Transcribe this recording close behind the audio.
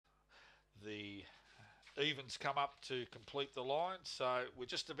evens come up to complete the line, so we're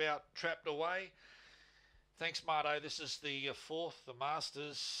just about trapped away. Thanks, Marto. This is the fourth, the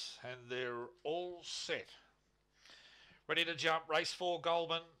Masters, and they're all set. Ready to jump. Race 4,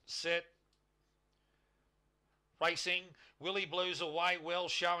 Goulburn, set. Racing, Willie Blues away well,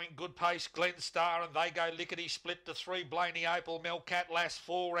 showing good pace, Glen Star, and they go lickety-split to 3, Blaney Opal, Melcat Lass,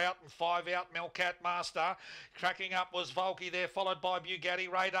 4 out and 5 out, Melcat Master. Cracking up was Volky there, followed by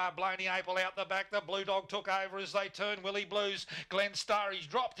Bugatti Radar, Blaney Opal out the back. The Blue Dog took over as they turned Willie Blues. Glen Star, he's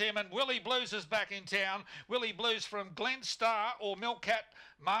dropped him, and Willie Blues is back in town. Willie Blues from Glen Star or Melcat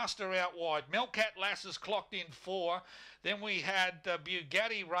Master out wide. Melcat Lass is clocked in 4. Then we had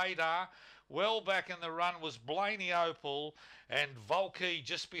Bugatti Radar. Well back in the run was Blaney Opal and Volky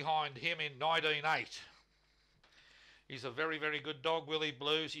just behind him in 19.8. He's a very, very good dog, Willie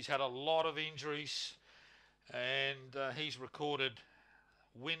Blues. He's had a lot of injuries and he's recorded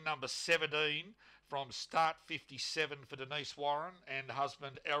win number 17 from start 57 for Denise Warren and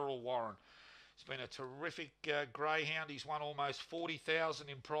husband Errol Warren. He's been a terrific greyhound. He's won almost 40,000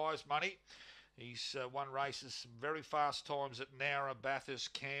 in prize money. He's won races, some very fast times at Nowra,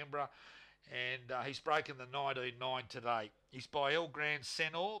 Bathurst, Canberra. And he's broken the 19.9 today. He's by El Grand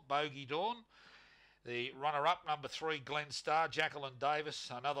Senor, Bogey Dawn. The runner-up, number 3, Glen Star, Jacqueline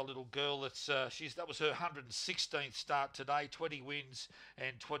Davis, another little girl that was her 116th start today, 20 wins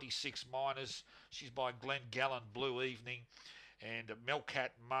and 26 minors. She's by Glen Gallen, Blue Evening, and Melcat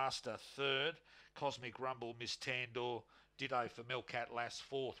Master 3rd, Cosmic Rumble, Miss Tandor, ditto for Melcat Lass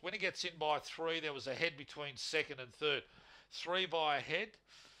 4th. When he gets in by 3, there was a head between 2nd and 3rd. 3 by a head.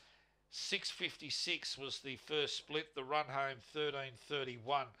 6.56 was the first split. The run home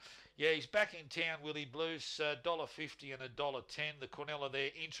 13.31. Yeah, he's back in town, Willie Blues. $1.50 and $1.10. The Cornella there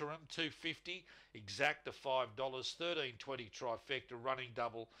interim $2.50. Exacta $5. 13.20 trifecta. Running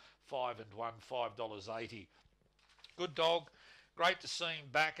double 5 and 1 $5.80. Good dog. Great to see him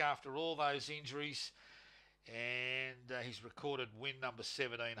back after all those injuries. And he's recorded win number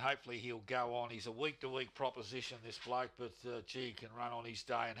 17. Hopefully he'll go on. He's a week-to-week proposition, this bloke, but gee, he can run on his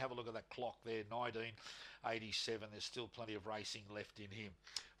day. And have a look at that clock there, 19.87. There's still plenty of racing left in him.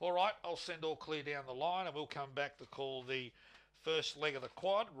 All right, I'll send all clear down the line, and we'll come back to call the first leg of the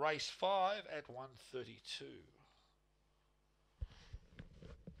quad, race 5 at 1:32.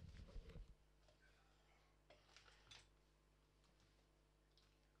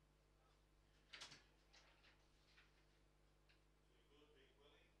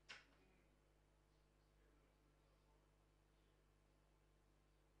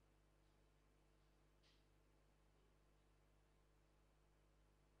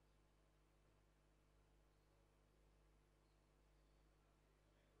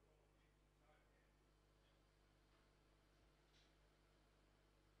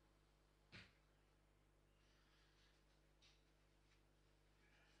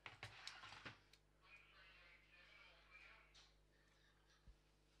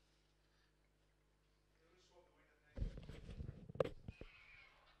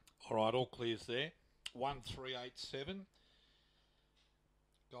 All right, all clears there. 1387.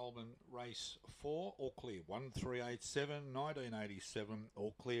 Goulburn race 4, all clear. 1387, 1987,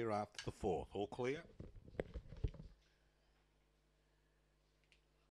 all clear after the 4th. All clear.